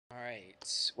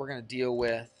we're going to deal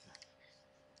with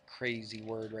crazy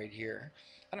word right here.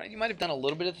 I don't know, you might have done a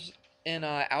little bit of this in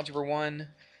Algebra 1.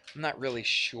 I'm not really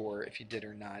sure if you did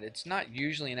or not. It's not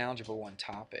usually an Algebra 1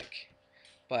 topic,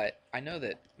 but I know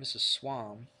that Mrs.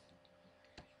 Swam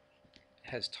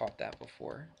has taught that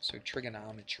before. So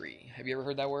trigonometry. Have you ever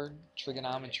heard that word?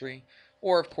 Trigonometry.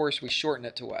 Or, of course, we shorten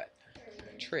it to what?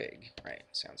 Trig. Right.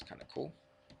 Sounds kind of cool.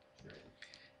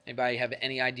 Anybody have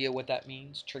any idea what that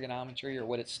means? Trigonometry, or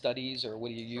what it studies, or what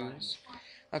do you use?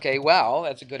 Okay, well,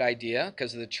 that's a good idea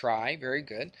because of the try. Very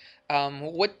good.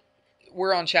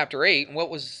 We're on Chapter 8, and what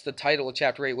was the title of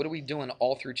Chapter 8? What are we doing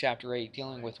all through Chapter 8?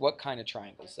 Dealing with what kind of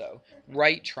triangles, though?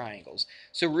 Right triangles.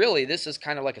 So really, this is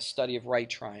kind of like a study of right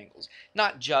triangles.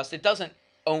 Not just, it doesn't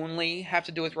only have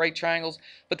to do with right triangles,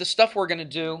 but the stuff we're going to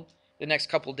do the next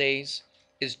couple days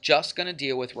is just going to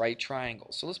deal with right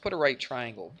triangles. So let's put a right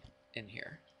triangle in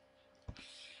here.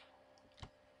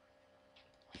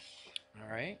 All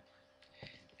right.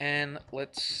 And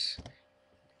let's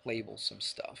label some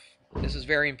stuff. This is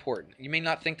very important. You may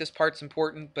not think this part's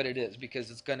important, but it is,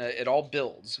 because it all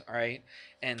builds, all right?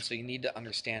 And so you need to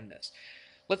understand this.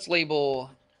 Let's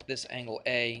label this angle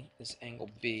A, this angle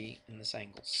B, and this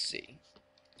angle C.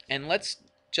 And let's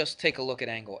just take a look at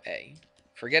angle A.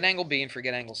 Forget angle B and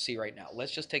forget angle C right now.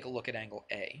 Let's just take a look at angle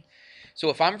A. So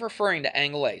if I'm referring to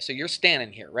angle A, so you're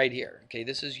standing here, right here, okay?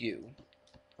 This is you,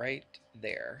 right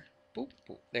there. Boop,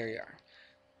 boop, there you are.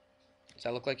 Does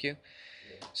that look like you?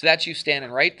 So that's you standing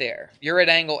right there. You're at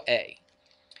angle A.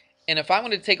 And if I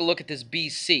wanted to take a look at this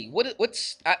BC,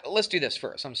 let's do this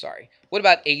first. I'm sorry. What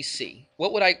about AC?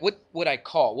 What would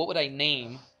I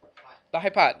name the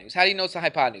hypotenuse? How do you know it's the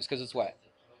hypotenuse? Because it's what?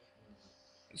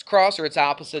 It's cross, or it's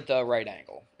opposite the right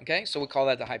angle. Okay, so we call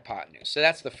that the hypotenuse. So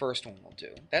that's the first one we'll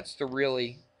do. That's the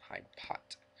really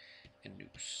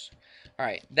hypotenuse. All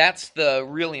right, that's the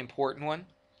really important one.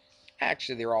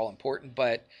 Actually, they're all important,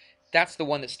 but that's the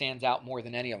one that stands out more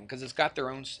than any of them because it's got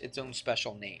its own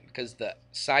special name, because the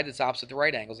side that's opposite the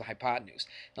right angle is the hypotenuse.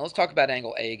 Now let's talk about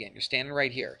angle A again. You're standing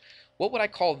right here. What would I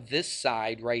call this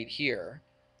side right here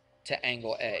to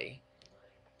angle A?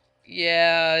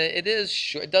 Yeah,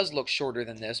 it does look shorter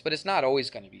than this, but it's not always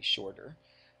going to be shorter.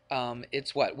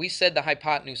 It's what? We said the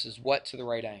hypotenuse is what to the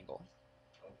right angle?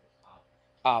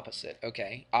 Opposite.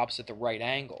 Okay, opposite the right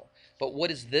angle. But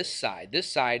what is this side? This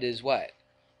side is what?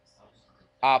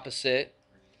 Opposite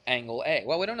angle A.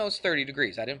 Well, we don't know it's 30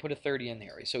 degrees. I didn't put a 30 in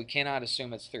there, so we cannot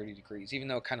assume it's 30 degrees, even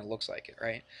though it kind of looks like it,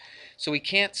 right? So we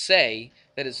can't say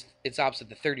that it's opposite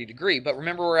the 30 degree, but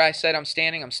remember where I said I'm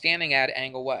standing? I'm standing at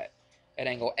angle what? At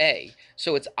angle A.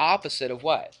 So it's opposite of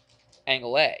what?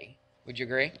 Angle A. Would you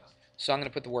agree? So I'm going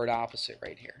to put the word opposite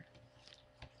right here.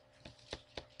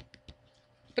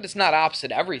 But it's not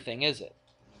opposite everything, is it?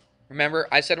 Remember,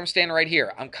 I said I'm standing right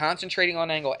here. I'm concentrating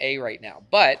on angle A right now.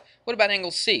 But what about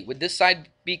angle C? Would this side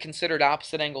be considered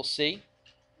opposite angle C?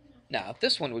 No,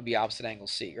 this one would be opposite angle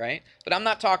C, right? But I'm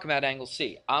not talking about angle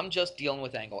C. I'm just dealing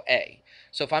with angle A.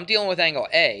 So if I'm dealing with angle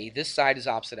A, this side is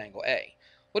opposite angle A.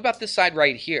 What about this side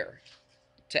right here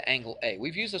to angle A?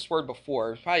 We've used this word before.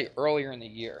 It was probably earlier in the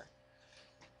year.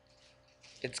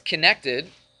 It's connected,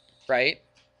 right?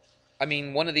 I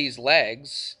mean, one of these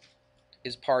legs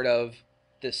is part of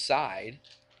this side,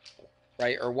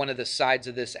 right? Or one of the sides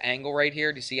of this angle right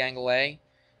here. Do you see angle A?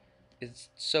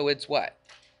 So it's what?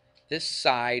 This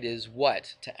side is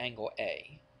what to angle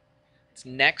A? It's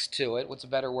next to it. What's a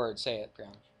better word? Say it,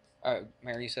 Brown. Oh,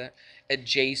 Mary, you said it?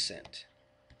 Adjacent.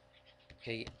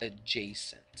 Okay,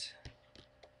 adjacent.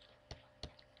 Do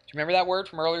you remember that word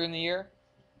from earlier in the year?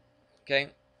 Okay.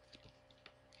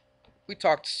 We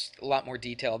talked a lot more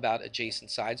detail about adjacent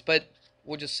sides, but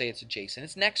we'll just say it's adjacent.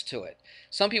 It's next to it.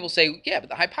 Some people say, yeah, but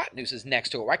the hypotenuse is next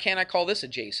to it. Why can't I call this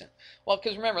adjacent? Well,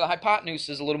 because remember, the hypotenuse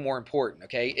is a little more important,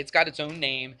 okay? It's got its own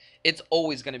name. It's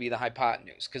always going to be the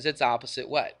hypotenuse because it's opposite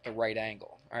what? The right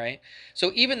angle, all right?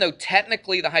 So even though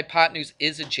technically the hypotenuse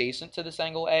is adjacent to this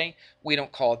angle A, we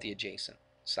don't call it the adjacent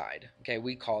side, okay?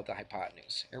 We call it the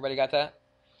hypotenuse. Everybody got that?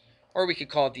 Or we could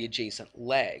call it the adjacent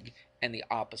leg and the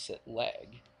opposite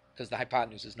leg, because the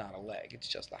hypotenuse is not a leg. It's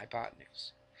just the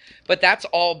hypotenuse. But that's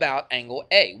all about angle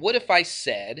A. What if I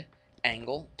said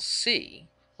angle C?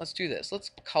 Let's do this. Let's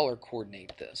color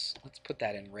coordinate this. Let's put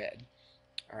that in red.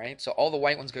 All right, so all the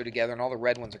white ones go together and all the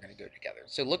red ones are going to go together.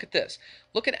 So look at this.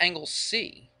 Look at angle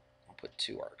C. I'll put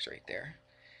two arcs right there.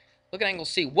 Look at angle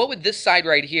C. What would this side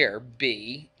right here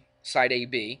be, side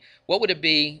AB? What would it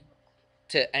be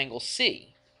to angle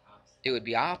C? It would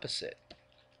be opposite.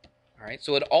 All right,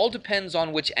 so it all depends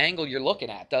on which angle you're looking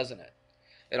at, doesn't it?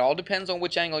 It all depends on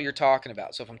which angle you're talking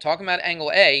about. So if I'm talking about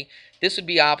angle A, this would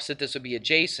be opposite, this would be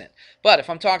adjacent. But if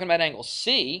I'm talking about angle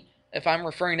C, If I'm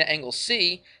referring to angle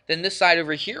C, then this side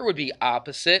over here would be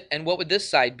opposite, and what would this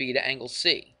side be to angle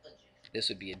C? This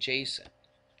would be adjacent.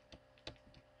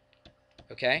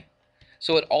 Okay?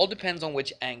 So it all depends on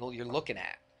which angle you're looking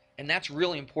at. And that's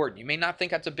really important. You may not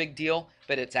think that's a big deal,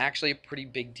 but it's actually a pretty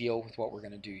big deal with what we're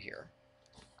going to do here.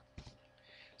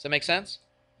 Does that make sense?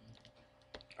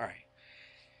 All right.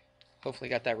 Hopefully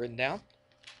you got that written down.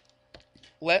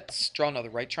 Let's draw another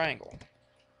right triangle.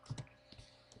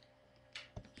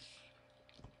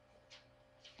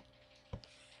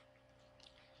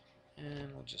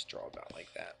 And we'll just draw about like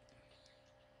that.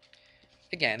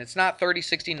 Again, it's not 30,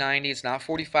 60, 90. It's not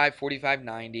 45, 45,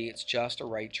 90. It's just a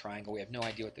right triangle. We have no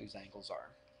idea what those angles are.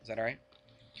 Is that all right?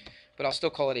 But I'll still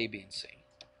call it A, B, and C.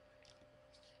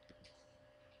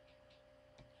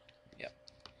 Yep.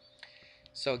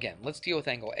 So again, let's deal with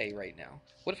angle A right now.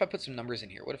 What if I put some numbers in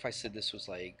here? What if I said this was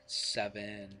like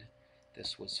 7,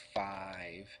 this was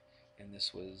 5, and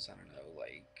this was, I don't know,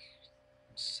 like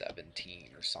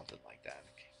 17 or something like that?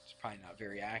 Okay. It's probably not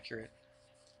very accurate.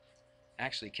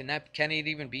 Actually, can it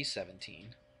even be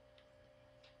 17?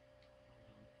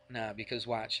 No, because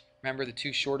watch. Remember the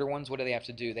two shorter ones? What do they have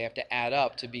to do? They have to add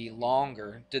up to be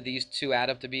longer. Did these two add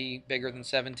up to be bigger than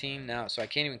 17? No, so I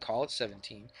can't even call it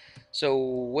 17.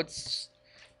 So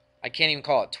I can't even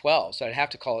call it 12, so I'd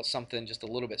have to call it something just a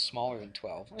little bit smaller than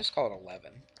 12. Let's call it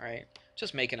 11, all right?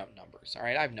 Just making up numbers, all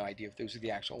right? I have no idea if those are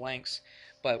the actual lengths,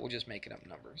 but we're just making up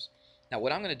numbers. Now,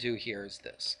 what I'm going to do here is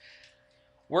this.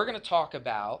 We're going to talk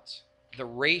about the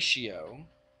ratio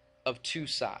of two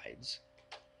sides.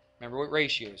 Remember what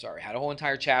ratios are. We had a whole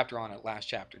entire chapter on it last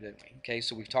chapter, didn't we? Okay,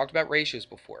 so we've talked about ratios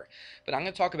before. But I'm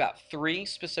going to talk about 3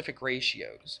 specific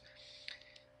ratios.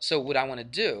 So what I want to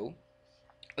do,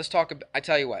 let's talk about, I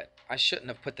tell you what, I shouldn't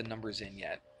have put the numbers in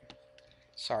yet.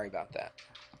 Sorry about that.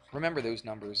 Remember those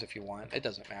numbers if you want. It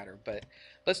doesn't matter, but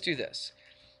let's do this.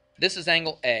 This is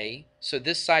angle A, so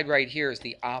this side right here is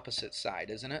the opposite side,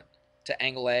 isn't it, to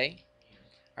angle A?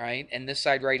 All right, and this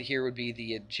side right here would be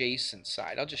the adjacent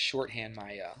side. I'll just shorthand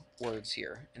my words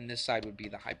here, and this side would be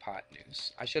the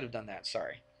hypotenuse. I should have done that,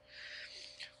 sorry.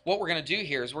 What we're going to do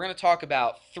here is we're going to talk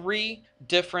about 3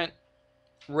 different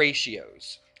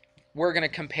ratios. We're going to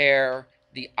compare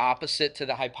the opposite to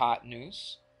the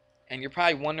hypotenuse, and you're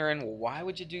probably wondering, well, why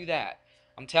would you do that?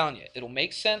 I'm telling you, it'll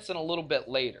make sense in a little bit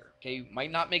later. Okay, it might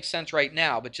not make sense right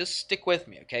now, but just stick with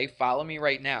me, okay? Follow me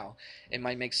right now. It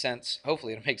might make sense.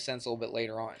 Hopefully it'll make sense a little bit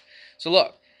later on. So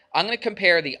look, I'm going to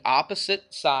compare the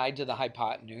opposite side to the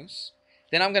hypotenuse.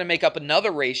 Then I'm going to make up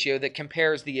another ratio that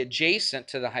compares the adjacent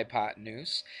to the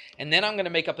hypotenuse. And then I'm going to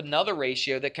make up another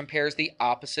ratio that compares the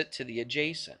opposite to the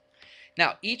adjacent.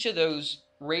 Now, each of those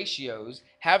ratios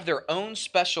have their own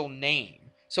special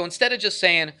name. So instead of just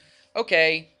saying,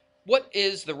 okay, what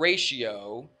is the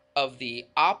ratio of the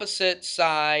opposite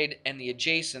side and the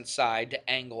adjacent side to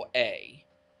angle A?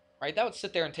 Right? That would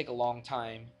sit there and take a long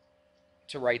time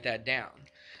to write that down.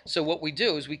 So what we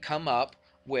do is we come up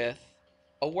with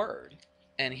a word.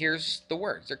 And here's the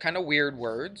words. They're kind of weird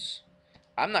words.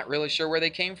 I'm not really sure where they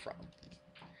came from.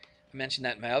 I mentioned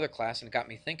that in my other class and it got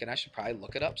me thinking I should probably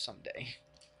look it up someday.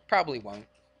 Probably won't.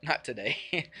 Not today.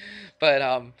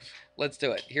 But let's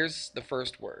do it. Here's the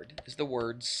first word. Is the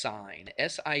word sign.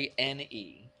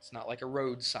 S-I-N-E. It's not like a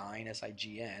road sign,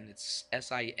 S-I-G-N. It's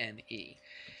S-I-N-E.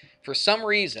 For some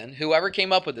reason, whoever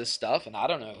came up with this stuff, and I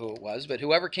don't know who it was, but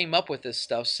whoever came up with this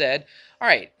stuff said, all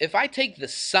right, if I take the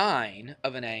sine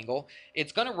of an angle,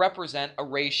 it's going to represent a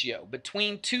ratio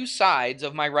between two sides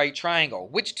of my right triangle.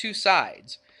 Which two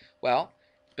sides? Well,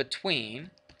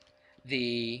 between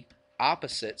the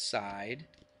opposite side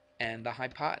and the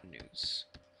hypotenuse.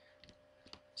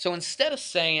 So instead of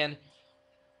saying,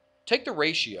 take the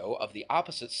ratio of the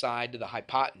opposite side to the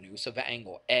hypotenuse of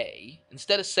angle A,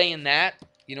 instead of saying that,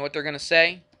 you know what they're going to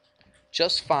say?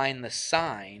 Just find the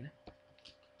sine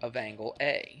of angle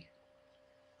A.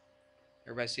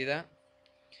 Everybody see that?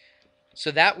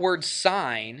 So that word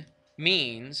sine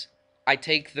means I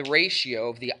take the ratio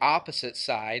of the opposite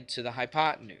side to the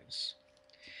hypotenuse.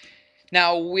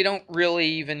 Now, we don't really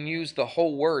even use the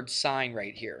whole word sine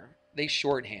right here. They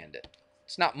shorthand it.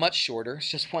 It's not much shorter. It's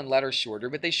just 1 letter shorter,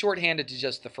 but they shorthand it to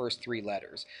just the first 3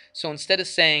 letters. So instead of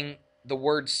saying the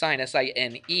word sine,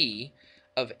 S-I-N-E,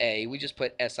 of A, we just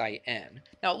put S-I-N.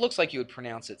 Now, it looks like you would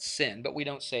pronounce it sin, but we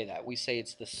don't say that. We say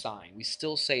it's the sine. We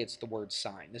still say it's the word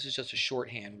sine. This is just a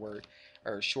shorthand word,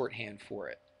 or shorthand for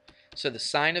it. So the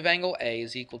sine of angle A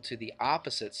is equal to the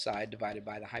opposite side divided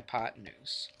by the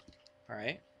hypotenuse. All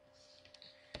right?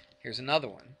 Here's another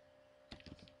one.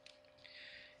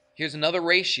 Here's another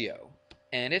ratio,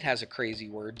 and it has a crazy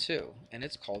word too, and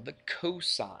it's called the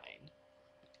cosine.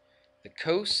 The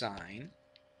cosine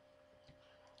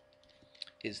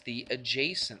is the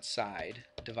adjacent side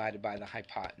divided by the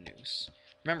hypotenuse.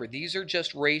 Remember, these are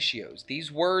just ratios.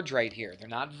 These words right here, they're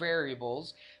not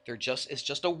variables. It's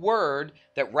just a word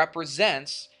that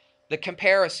represents the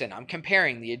comparison. I'm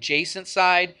comparing the adjacent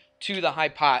side to the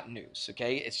hypotenuse,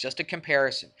 okay? It's just a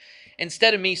comparison.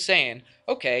 Instead of me saying,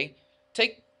 okay,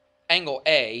 take angle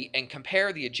A and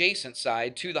compare the adjacent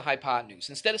side to the hypotenuse.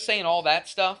 Instead of saying all that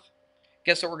stuff,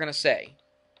 guess what we're going to say?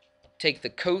 Take the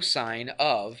cosine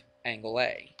of angle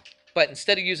A. But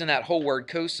instead of using that whole word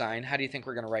cosine, how do you think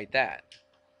we're going to write that?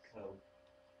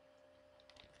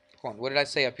 Hold on, what did I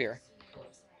say up here?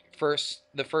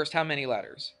 The first how many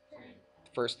letters?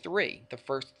 First three. The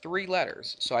first three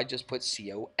letters. So I just put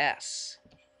COS.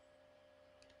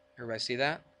 Everybody see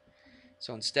that?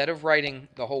 So instead of writing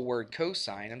the whole word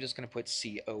cosine, I'm just going to put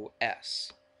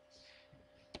COS.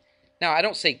 Now, I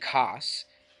don't say cos.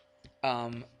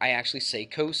 I actually say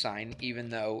cosine, even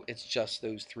though it's just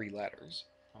those three letters.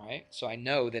 All right? So I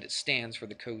know that it stands for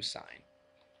the cosine.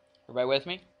 Everybody with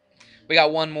me? We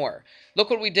got one more. Look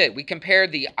what we did. We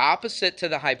compared the opposite to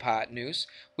the hypotenuse.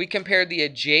 We compared the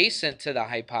adjacent to the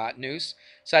hypotenuse.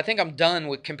 So I think I'm done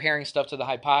with comparing stuff to the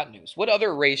hypotenuse. What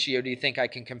other ratio do you think I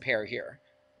can compare here?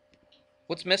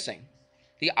 What's missing?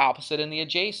 The opposite and the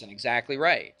adjacent. Exactly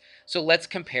right. So let's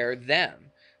compare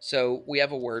them. So we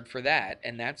have a word for that,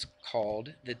 and that's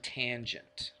called the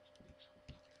tangent.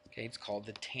 Okay, it's called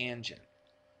the tangent.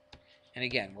 And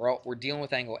again, we're dealing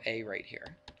with angle A right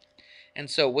here. And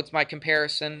so what's my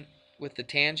comparison with the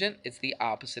tangent? It's the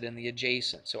opposite and the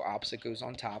adjacent. So opposite goes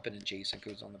on top and adjacent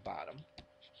goes on the bottom.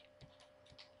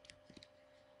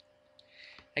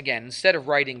 Again, instead of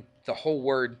writing the whole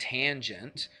word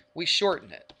tangent, we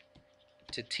shorten it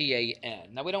to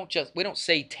TAN. Now we don't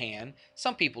say tan.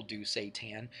 Some people do say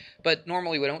tan, but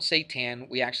normally we don't say tan.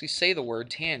 We actually say the word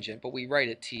tangent, but we write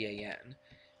it TAN,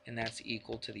 and that's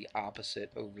equal to the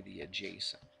opposite over the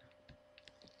adjacent.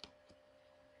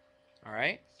 All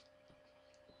right?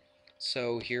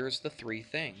 So here's the three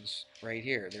things right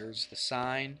here. There's the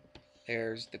sine,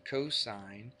 there's the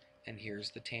cosine, and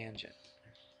here's the tangent.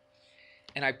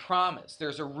 And I promise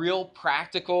there's a real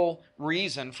practical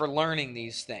reason for learning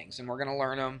these things, and we're going to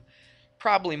learn them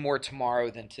probably more tomorrow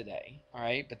than today, all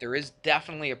right? But there is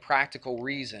definitely a practical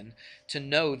reason to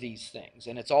know these things,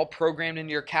 and it's all programmed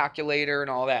into your calculator and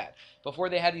all that. Before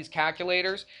they had these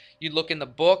calculators, you'd look in the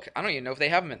book. I don't even know if they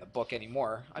have them in the book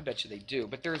anymore. I bet you they do.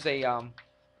 But there's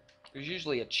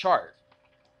usually a chart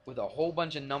with a whole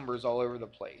bunch of numbers all over the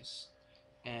place,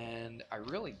 and I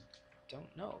really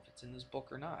don't know if it's in this book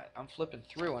or not. I'm flipping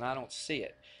through and I don't see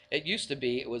it. It used to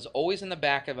be, it was always in the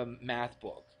back of a math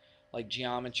book, like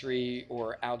geometry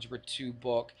or algebra 2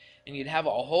 book, and you'd have a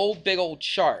whole big old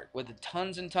chart with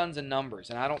tons and tons of numbers,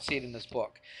 and I don't see it in this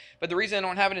book. But the reason I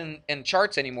don't have it in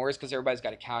charts anymore is because everybody's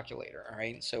got a calculator, all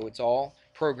right? So it's all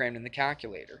programmed in the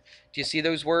calculator. Do you see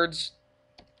those words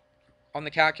on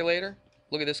the calculator?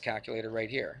 Look at this calculator right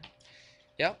here.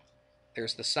 Yep.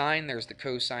 There's the sine, there's the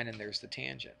cosine, and there's the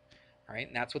tangent. All right,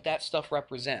 and that's what that stuff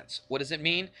represents. What does it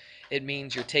mean? It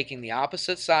means you're taking the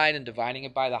opposite side and dividing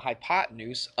it by the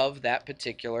hypotenuse of that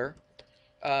particular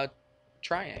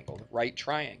triangle, the right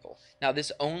triangle. Now,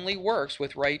 this only works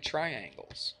with right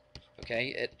triangles.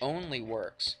 Okay, it only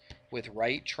works with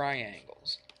right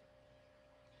triangles.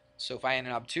 So if I had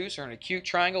an obtuse or an acute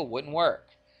triangle, it wouldn't work.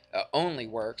 It only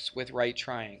works with right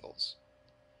triangles.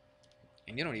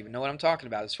 And you don't even know what I'm talking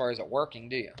about as far as it working,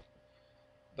 do you?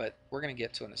 But we're going to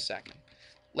get to it in a second.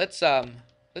 Let's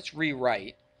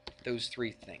rewrite those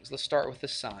three things. Let's start with the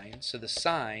sine. So the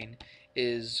sine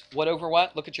is what over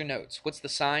what? Look at your notes. What's the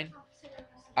sine?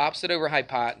 Opposite over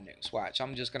hypotenuse. Watch,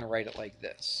 I'm just going to write it like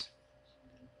this.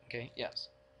 Okay, yes.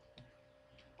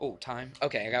 Oh, time.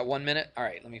 Okay, I got 1 minute. All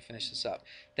right, let me finish this up.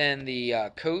 Then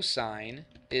the cosine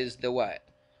is the what?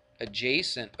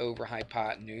 Adjacent over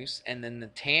hypotenuse. And then the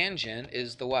tangent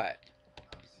is the what?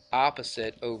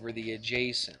 Opposite over the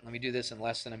adjacent. Let me do this in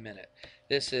less than a minute.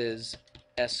 This is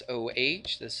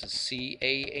SOH, this is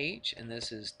CAH, and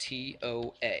this is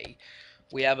TOA.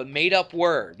 We have a made-up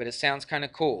word, but it sounds kind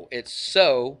of cool. It's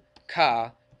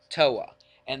SOHCAHTOA.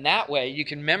 And that way you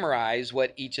can memorize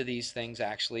what each of these things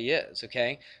actually is,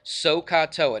 okay?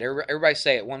 SOHCAHTOA. Everybody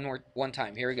say it one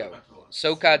time. Here we go.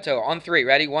 SOHCAHTOA. On three.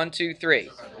 Ready? 1, 2, 3.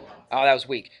 Oh, that was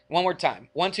weak. One more time.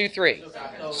 1, 2, 3.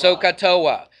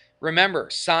 SOHCAHTOA. Remember,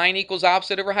 sine equals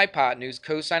opposite over hypotenuse,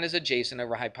 cosine is adjacent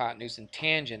over hypotenuse, and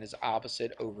tangent is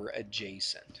opposite over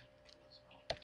adjacent.